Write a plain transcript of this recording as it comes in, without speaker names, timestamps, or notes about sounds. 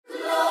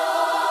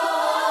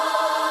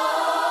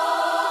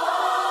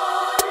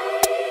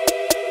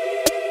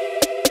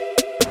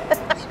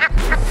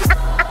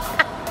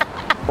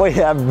We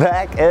are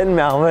back in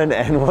Melbourne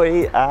and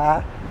we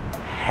are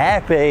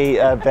happy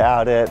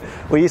about it.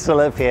 We used to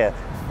live here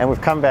and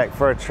we've come back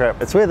for a trip.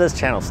 It's where this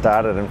channel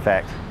started, in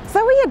fact.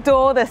 So we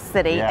adore this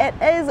city. Yeah.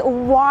 It is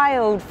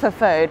wild for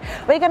food.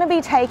 We're going to be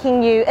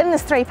taking you in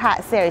this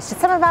 3-part series to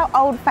some of our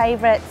old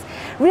favourites,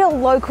 real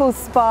local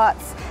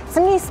spots,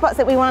 some new spots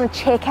that we want to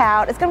check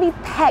out. It's going to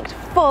be packed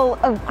full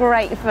of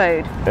great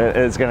food. It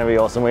is going to be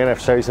awesome. We're going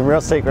to show you some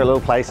real secret little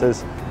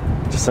places,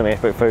 just some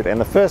epic food. And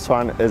the first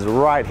one is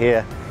right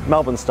here,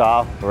 Melbourne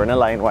style. We're in a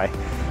laneway.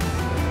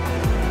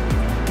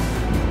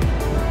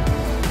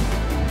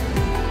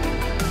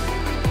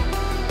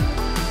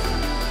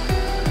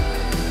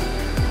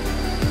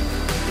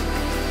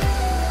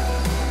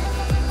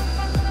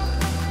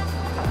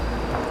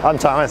 I'm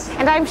Thomas.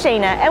 And I'm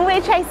Sheena, and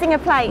we're chasing a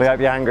plate. We hope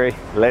you're hungry.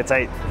 Let's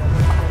eat.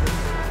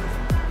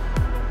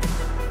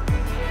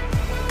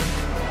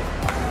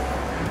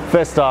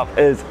 First stop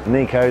is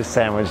Nico's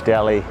Sandwich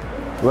Deli.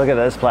 Look at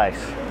this place.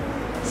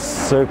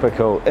 Super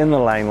cool. In the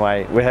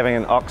laneway, we're having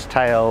an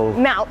oxtail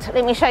melt.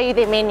 Let me show you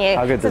their menu.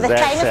 How good so does they're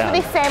that famous sound?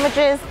 for their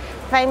sandwiches,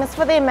 famous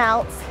for their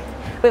melts.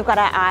 We've got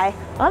our eye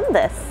on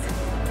this.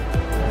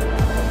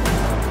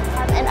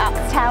 An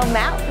oxtail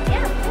melt.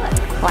 Yeah,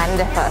 good.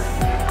 Wonderful.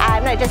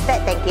 No, just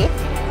that, thank you.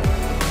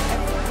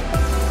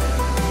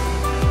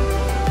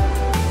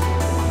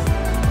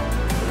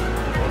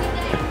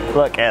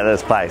 Look at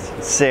this place.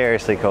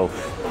 Seriously cool.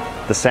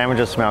 The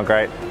sandwiches smell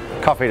great.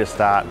 Coffee to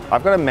start.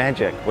 I've got a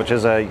Magic, which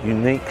is a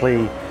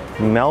uniquely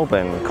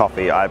Melbourne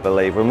coffee, I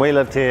believe. When we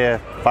lived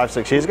here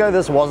 5-6 years ago,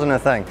 this wasn't a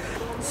thing.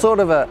 Sort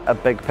of a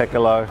big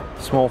piccolo,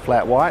 small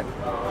flat white.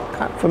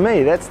 For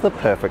me, that's the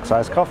perfect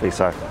size coffee.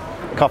 So,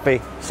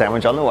 coffee,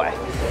 sandwich on the way.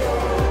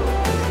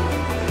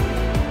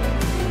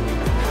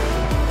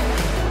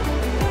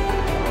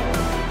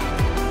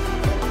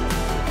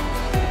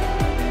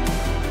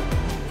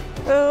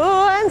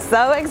 Ooh, I'm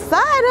so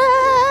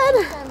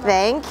excited!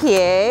 Thank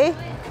you.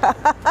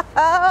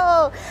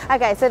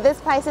 Okay, so this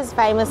place is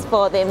famous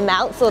for their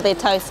melts or their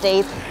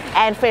toasties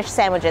and fresh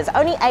sandwiches.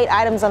 Only 8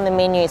 items on the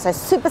menu, so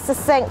super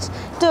succinct,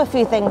 do a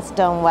few things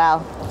done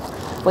well.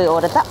 We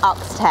ordered the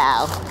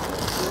oxtail.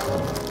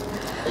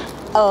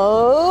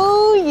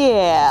 Oh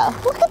yeah,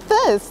 look at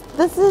this.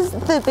 This is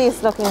the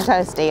best looking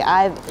toastie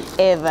I've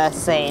ever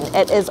seen.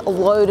 It is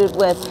loaded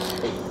with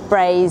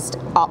braised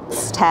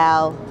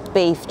oxtail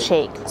beef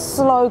cheek,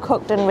 slow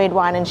cooked in red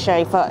wine and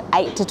sherry for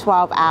 8 to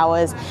 12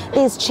 hours.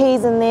 There's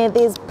cheese in there,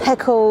 there's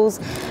pickles,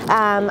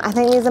 I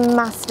think there's a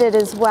mustard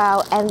as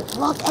well, and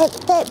look at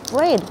that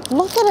bread,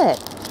 look at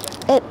it.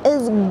 It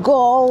is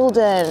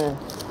golden.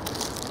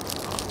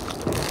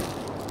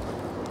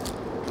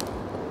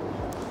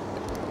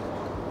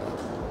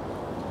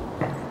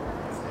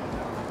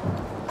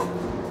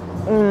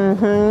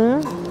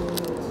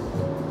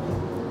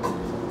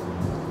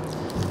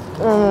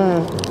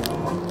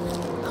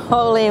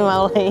 Holy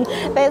moly,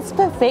 that's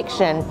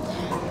perfection.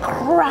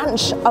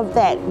 Crunch of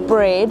that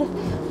bread.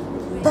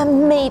 The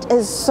meat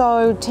is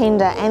so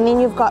tender, and then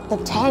you've got the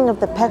tang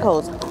of the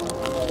pickles.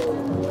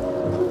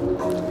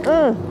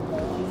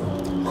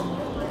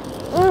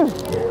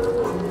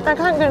 I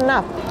can't get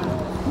enough.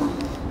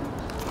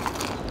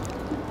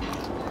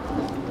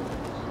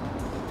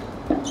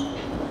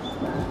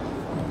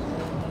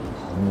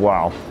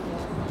 Wow.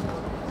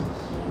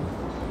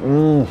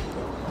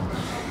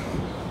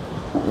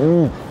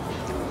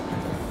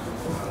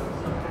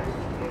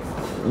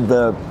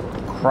 The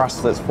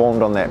crust that's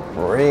formed on that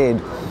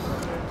bread,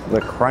 the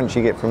crunch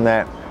you get from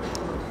that,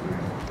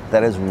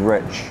 that is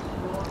rich,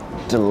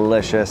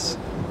 delicious.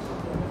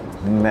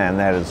 Man,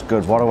 that is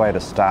good. What a way to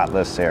start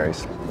this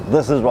series.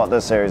 This is what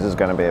this series is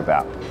going to be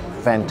about.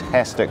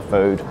 Fantastic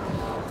food,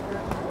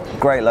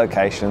 great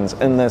locations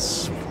in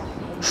this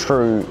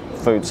true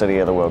food city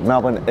of the world.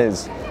 Melbourne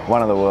is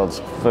one of the world's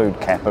food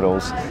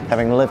capitals.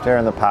 Having lived here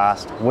in the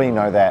past, we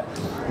know that.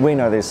 We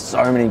know there's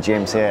so many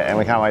gems here, and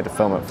we can't wait to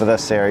film it for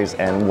this series.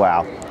 And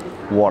wow,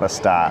 what a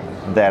start.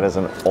 That is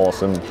an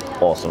awesome,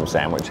 awesome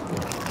sandwich.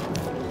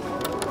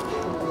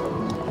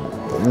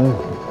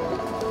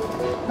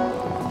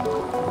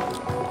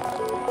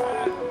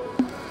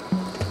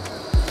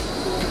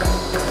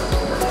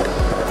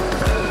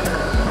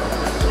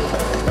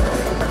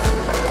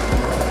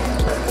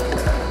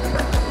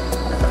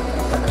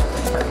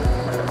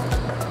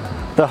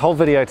 The whole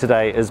video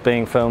today is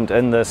being filmed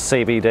in the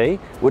CBD,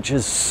 which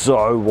is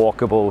so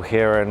walkable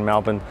here in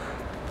Melbourne.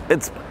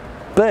 It's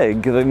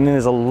big, and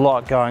there's a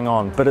lot going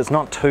on, but it's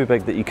not too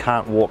big that you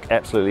can't walk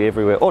absolutely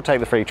everywhere or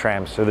take the free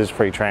trams. So there's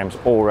free trams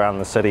all around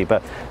the city,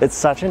 but it's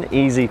such an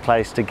easy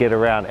place to get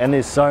around, and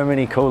there's so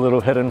many cool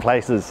little hidden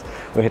places.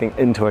 We're heading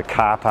into a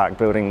car park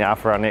building now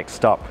for our next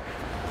stop.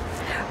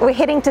 We're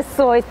heading to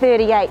Soy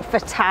 38 for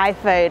Thai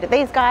food.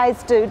 These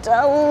guys do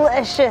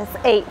delicious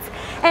eats,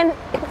 and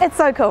it's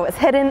so cool. It's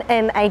hidden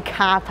in a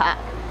car park.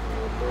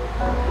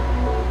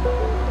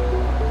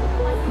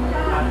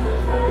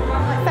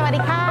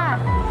 Sawadee-ka.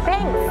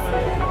 Thanks.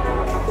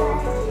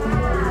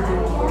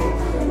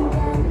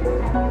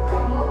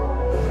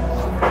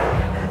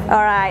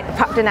 All right, Right,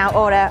 popped in our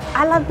order.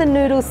 I love the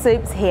noodle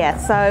soups here.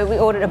 So we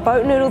ordered a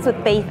boat noodles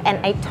with beef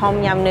and a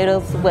tom yum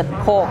noodles with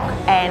pork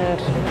and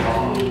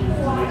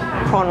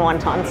prawn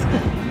wontons.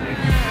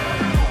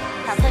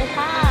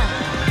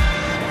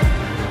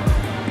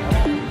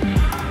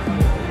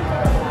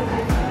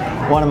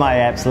 One of my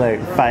absolute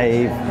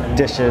fave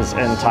dishes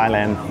in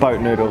Thailand, boat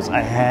noodles.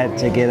 I had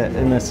to get it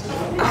in this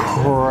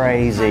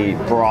crazy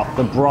broth.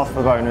 The broth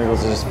for boat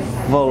noodles is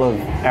just full of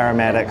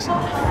aromatics,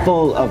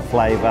 full of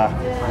flavor.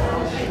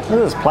 Look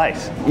at this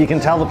place. You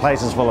can tell the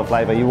place is full of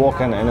flavor. You walk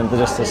in and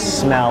just the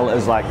smell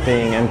is like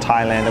being in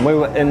Thailand. And we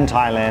were in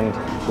Thailand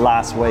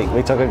last week.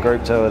 We took a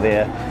group tour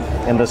there,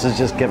 and this has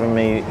just given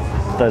me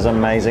this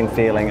amazing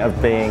feeling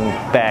of being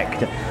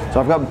back. So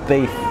I've got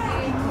beef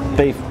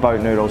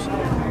boat noodles.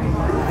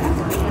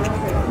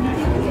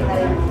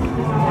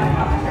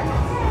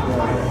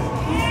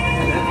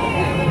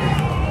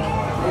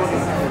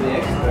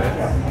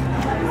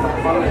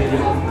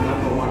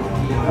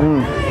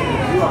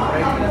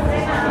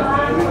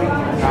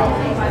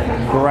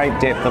 Great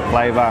depth of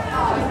flavour.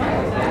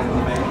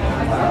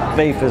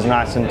 Beef is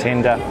nice and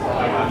tender.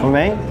 For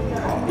me,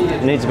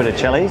 it needs a bit of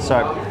chilli,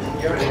 so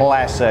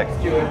classic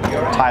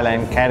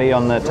Thailand curry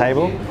on the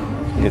table.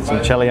 Get some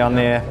chilli on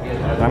there.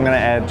 I'm going to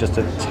add just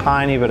a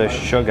tiny bit of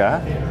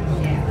sugar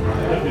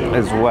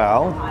as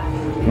well.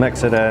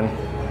 Mix it in.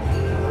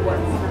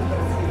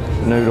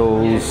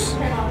 Noodles.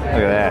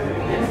 Look at that.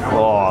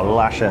 Oh,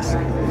 luscious.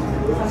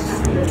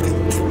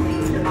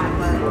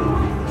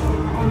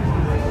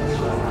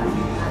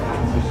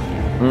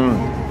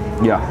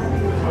 Yeah.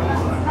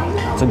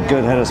 It's a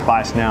good hit of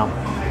spice now.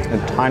 A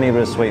tiny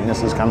bit of sweetness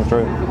has come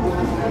through.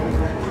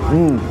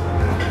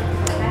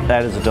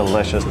 That is a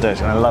delicious dish,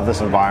 and I love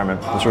this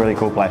environment. It's a really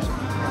cool place.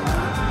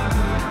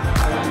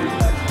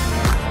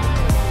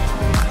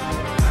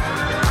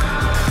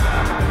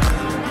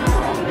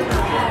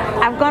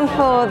 I've gone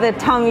for the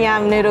tom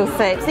yum noodle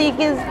soup. So you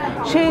can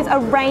choose a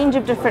range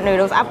of different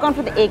noodles. I've gone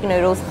for the egg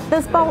noodles.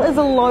 This bowl is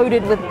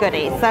loaded with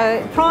goodies.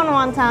 So prawn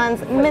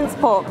wontons, minced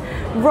pork,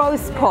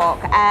 roast pork,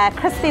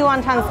 crispy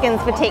wonton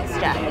skins for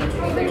texture.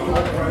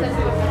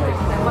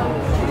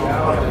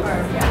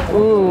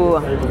 Ooh,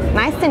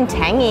 nice and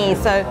tangy.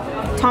 So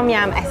tom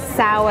yum, a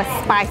sour,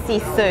 spicy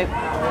soup.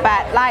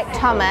 But like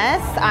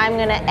Thomas, I'm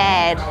gonna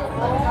add,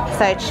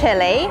 so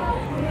chili.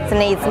 So it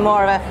needs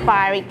more of a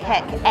fiery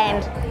kick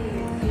and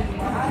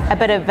a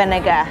bit of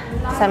vinegar,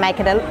 so make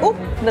it a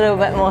little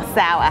bit more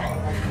sour.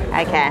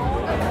 Okay.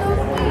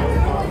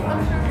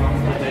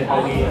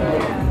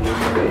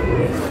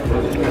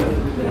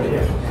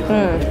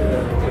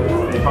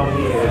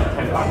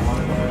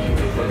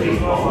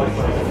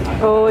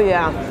 Oh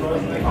yeah.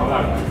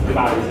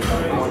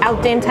 Al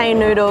dente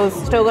noodles,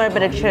 still got a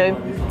bit of chew.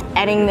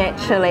 Adding that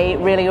chili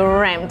really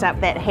ramped up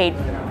that heat.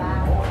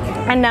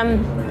 And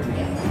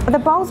the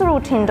bowls are all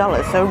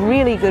 $10, so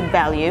really good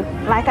value.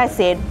 Like I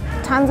said,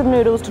 tons of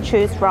noodles to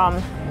choose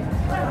from.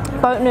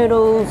 Boat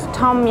noodles,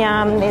 tom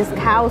yum, there's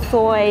cow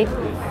soy,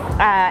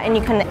 and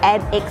you can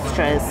add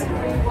extras.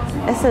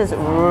 This is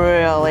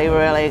really,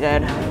 really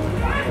good.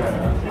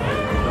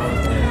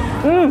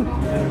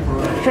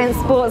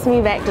 Transports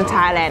me back to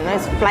Thailand,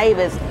 those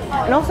flavors,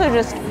 and also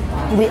just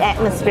the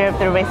atmosphere of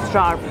the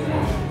restaurant,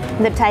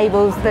 the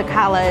tables, the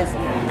colors,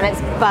 and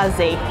it's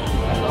buzzy.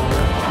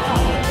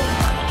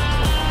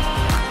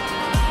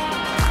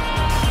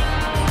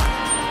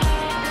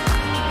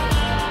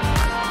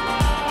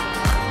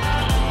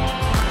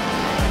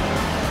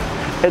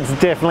 It's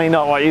definitely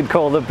not what you'd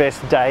call the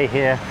best day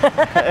here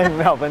in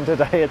Melbourne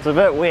today. It's a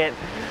bit wet,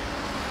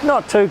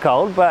 not too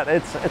cold, but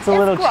it's a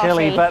little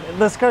chilly. But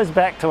this goes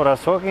back to what I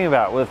was talking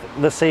about with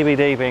the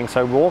CBD being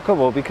so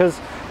walkable,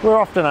 because we're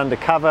often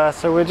undercover,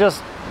 so we're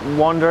just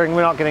wandering,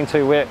 we're not getting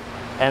too wet,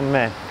 and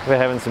man, we're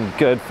having some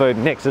good food.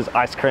 Next is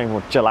ice cream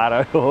with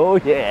gelato. Oh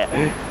yeah.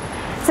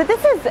 So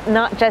this is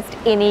not just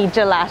any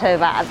gelato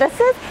bar. This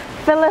is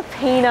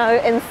Filipino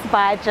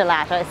inspired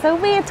gelato. So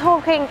we're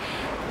talking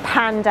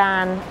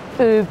pandan,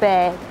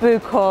 ube,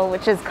 buko,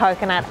 which is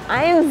coconut.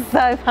 I am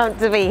so pumped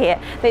to be here.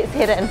 Let's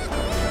head in.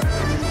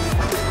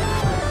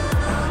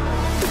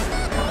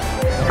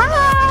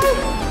 Hi!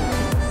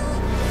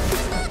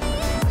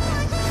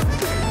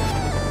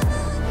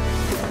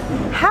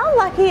 How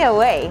lucky are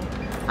we?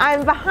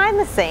 I'm behind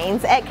the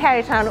scenes at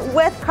Kariton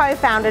with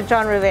co-founder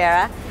John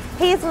Rivera.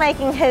 He's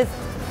making his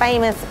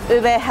famous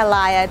ube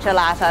halaya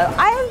gelato.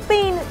 I have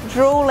been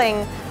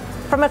drooling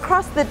from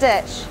across the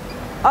ditch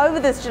over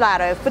this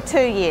gelato for 2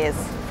 years,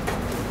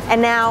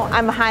 and now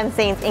I'm behind the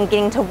scenes and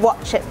getting to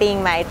watch it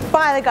being made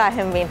by the guy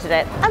who invented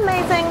it.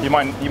 Amazing.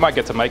 You might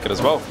get to make it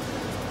as well.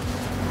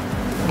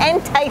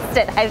 And taste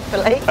it,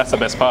 hopefully. That's the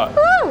best part.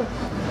 Woo!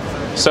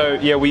 So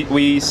yeah,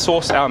 we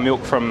source our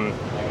milk from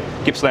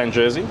Gippsland,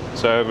 Jersey,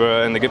 so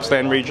over in the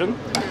Gippsland region.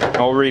 And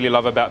what we really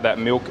love about that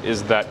milk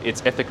is that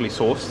it's ethically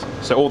sourced,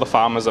 so all the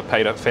farmers are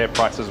paid a fair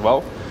price as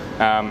well.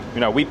 You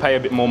know, we pay a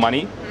bit more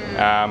money,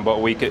 but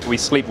we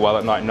sleep well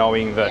at night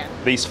knowing that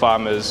these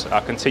farmers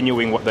are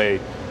continuing what they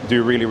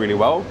do really, really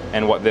well,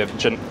 and what their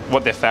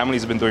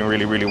families have been doing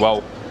really, really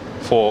well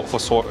for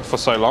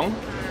so long.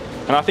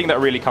 And I think that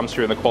really comes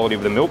through in the quality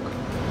of the milk.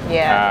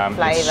 Yeah,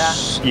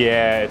 flavour.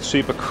 Yeah, it's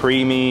super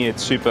creamy,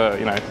 it's super,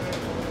 you know,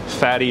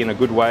 fatty in a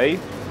good way.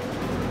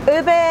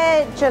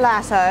 Ube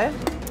gelato,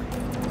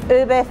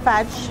 ube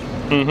fudge,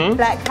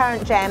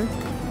 blackcurrant jam,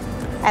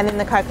 and then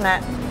the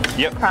coconut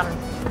crumb.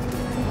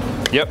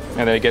 Yep,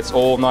 and then it gets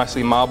all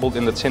nicely marbled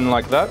in the tin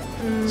like that,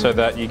 so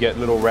that you get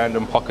little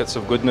random pockets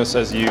of goodness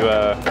as you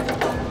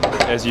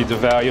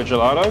devour your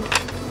gelato.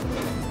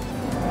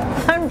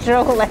 I'm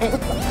drooling.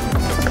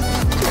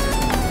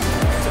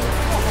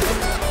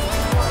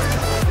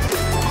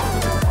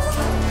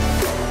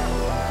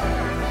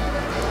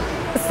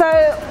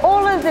 So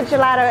all of the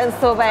gelato and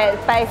sorbet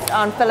is based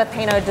on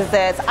Filipino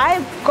desserts.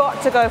 I've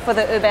got to go for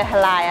the ube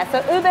halaya.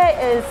 So ube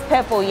is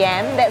purple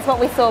yam. That's what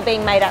we saw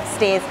being made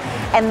upstairs.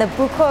 And the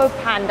buko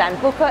pandan.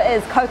 Buko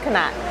is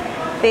coconut.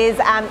 There's,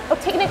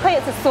 technically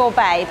it's a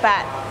sorbet,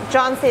 but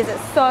John says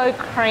it's so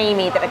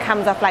creamy that it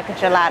comes off like a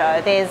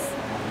gelato. There's,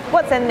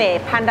 what's in there?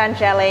 Pandan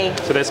jelly.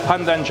 So there's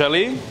pandan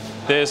jelly.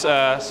 There's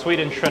sweet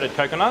and shredded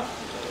coconut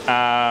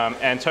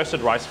and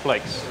toasted rice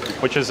flakes,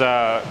 which is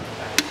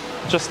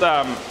just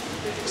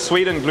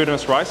sweet and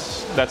glutinous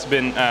rice that's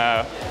been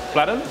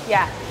flattened.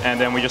 Yeah. And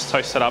then we just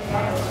toast it up.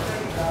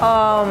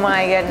 Oh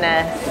my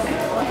goodness.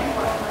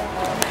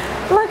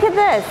 Look at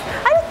this.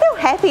 I just feel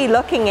happy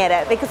looking at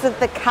it because of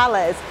the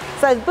colours.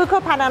 So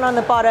buko pandan on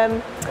the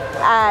bottom,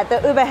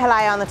 the ube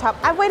halaya on the top.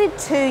 I've waited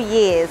 2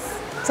 years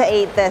to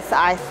eat this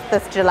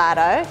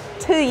gelato.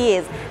 2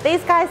 years.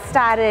 These guys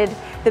started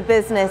the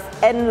business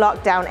in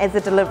lockdown as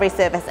a delivery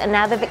service, and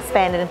now they've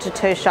expanded into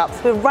 2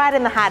 shops. We're right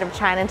in the heart of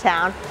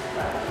Chinatown.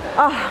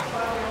 Oh.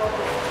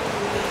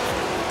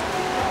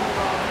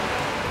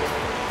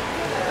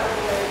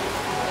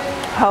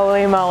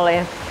 Holy moly,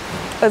 it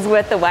was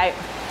worth the wait.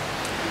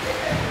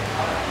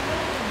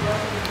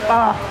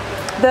 Oh,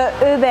 the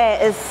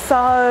ube is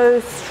so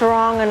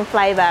strong in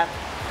flavour.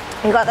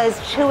 You've got those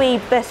chewy,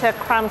 bitter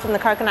crumbs from the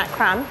coconut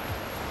crumb.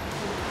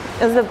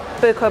 This is the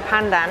buko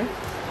pandan.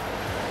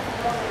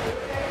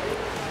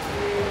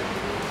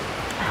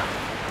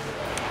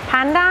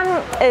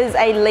 Pandan is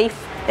a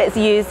leaf that's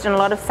used in a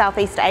lot of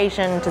Southeast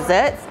Asian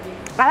desserts.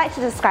 I like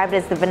to describe it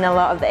as the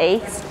vanilla of the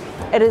East.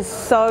 It is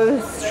so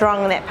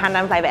strong in that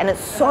pandan flavour, and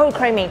it's so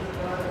creamy.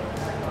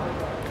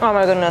 Oh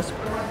my goodness.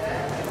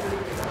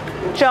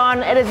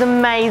 John, it is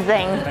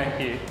amazing.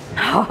 Thank you.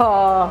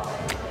 Oh,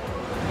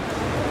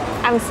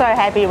 I'm so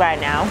happy right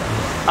now.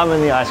 I'm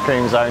in the ice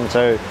cream zone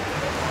too.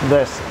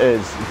 This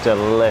is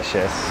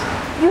delicious.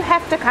 You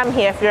have to come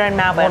here if you're in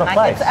Melbourne. What a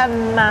place. It's a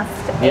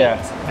must eat.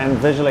 Yeah, and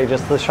visually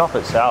just the shop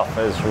itself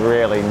is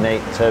really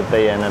neat to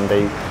be in and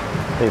be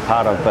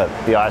part of, but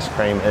the ice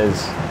cream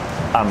is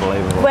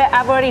unbelievable.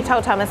 I've already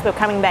told Thomas we're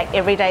coming back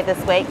every day this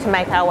week to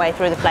make our way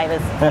through the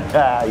flavours.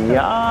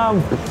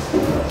 Yum!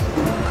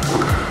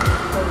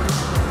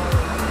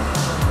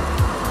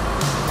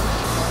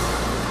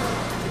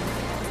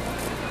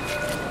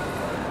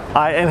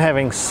 I am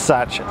having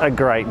such a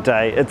great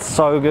day. It's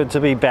so good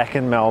to be back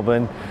in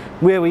Melbourne,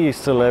 where we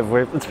used to live.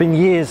 It's been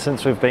years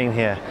since we've been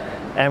here,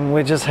 and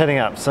we're just hitting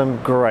up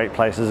some great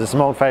places. There's some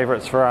old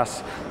favourites for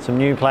us, some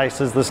new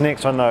places. This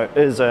next one though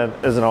is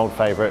an old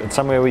favourite. It's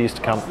somewhere we used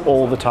to come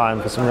all the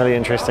time for some really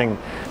interesting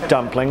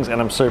dumplings, and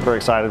I'm super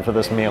excited for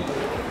this meal.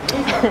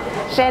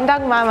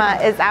 Shandong Mama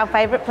is our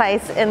favourite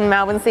place in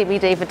Melbourne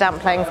CBD for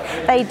dumplings.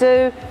 They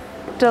do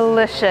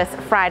delicious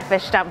fried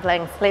fish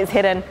dumplings. Let's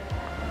head in.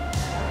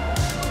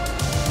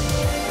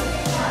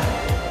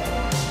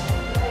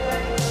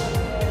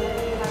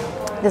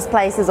 This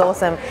place is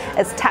awesome.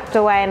 It's tucked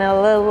away in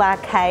a little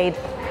arcade.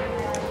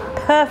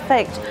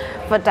 Perfect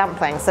for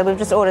dumplings. So we've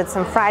just ordered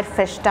some fried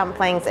fish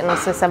dumplings and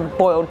also some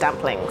boiled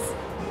dumplings.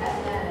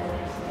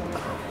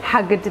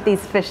 How good did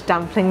these fish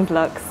dumplings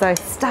look? So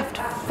stuffed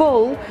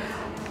full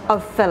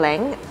of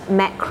filling,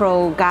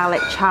 mackerel,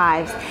 garlic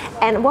chives.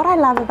 And what I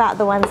love about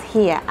the ones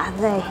here are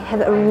they have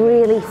a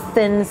really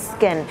thin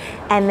skin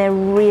and they're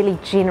really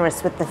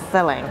generous with the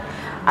filling.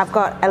 I've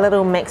got a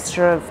little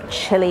mixture of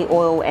chili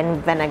oil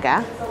and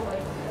vinegar.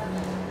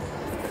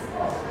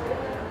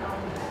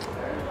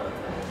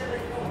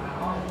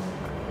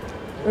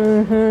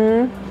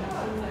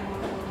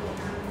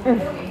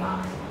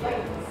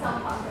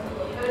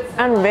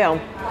 Unreal.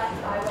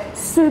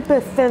 Super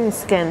thin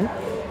skin,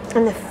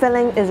 and the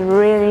filling is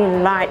really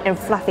light and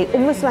fluffy,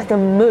 almost like a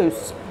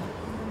mousse.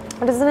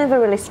 It doesn't have a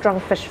really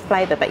strong fish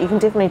flavour, but you can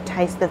definitely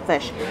taste the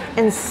fish,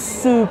 and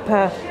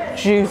super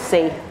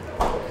juicy.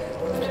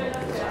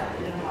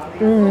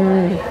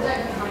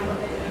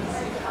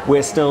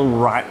 We're still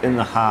right in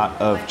the heart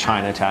of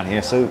Chinatown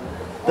here, so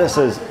this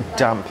is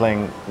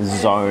dumpling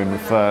zone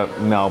for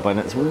Melbourne.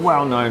 It's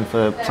well known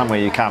for somewhere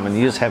you come and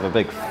you just have a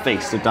big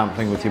feast of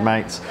dumpling with your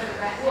mates.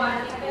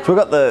 So we've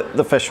got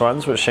the fish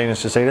ones, which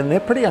Sheena's just eaten. They're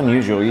pretty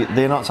unusual.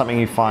 They're not something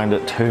you find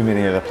at too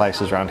many of the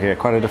places around here.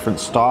 Quite a different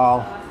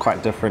style,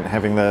 quite different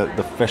having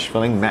the fish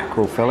filling,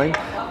 mackerel filling.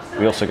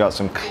 We also got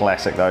some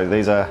classic though.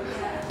 These are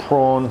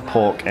prawn,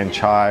 pork and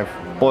chive,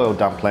 boiled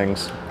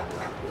dumplings,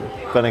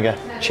 vinegar,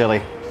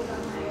 chili.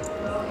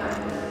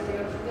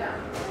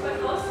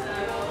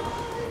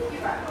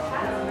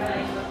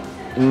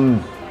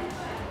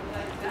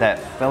 That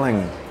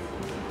filling,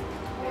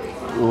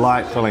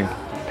 light filling,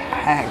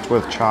 packed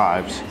with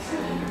chives.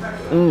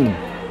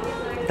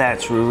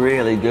 That's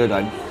really good.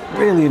 I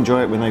really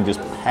enjoy it when they just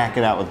pack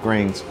it out with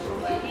greens.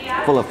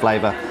 Full of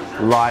flavour,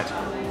 light,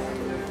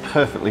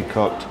 perfectly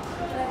cooked,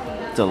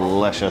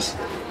 delicious.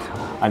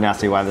 I now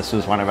see why this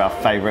was one of our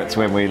favourites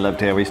when we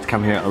lived here. We used to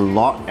come here a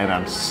lot and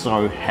I'm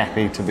so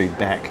happy to be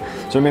back.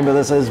 So remember,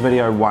 this is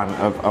video 1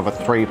 of a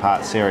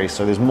 3-part series,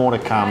 so there's more to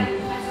come.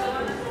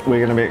 We're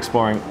going to be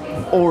exploring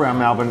all around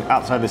Melbourne,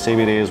 outside the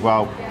CBD as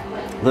well.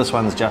 This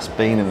one's just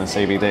been in the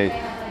CBD.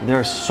 There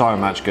is so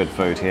much good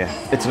food here.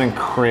 It's an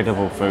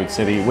incredible food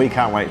city. We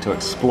can't wait to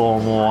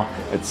explore more.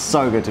 It's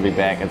so good to be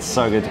back. It's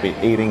so good to be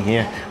eating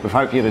here. We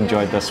hope you've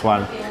enjoyed this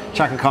one.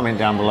 Chuck a comment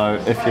down below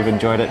if you've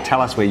enjoyed it. Tell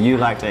us where you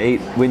like to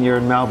eat when you're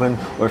in Melbourne,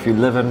 or if you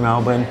live in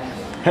Melbourne.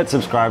 Hit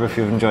subscribe if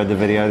you've enjoyed the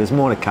video. There's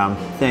more to come.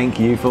 Thank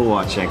you for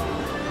watching.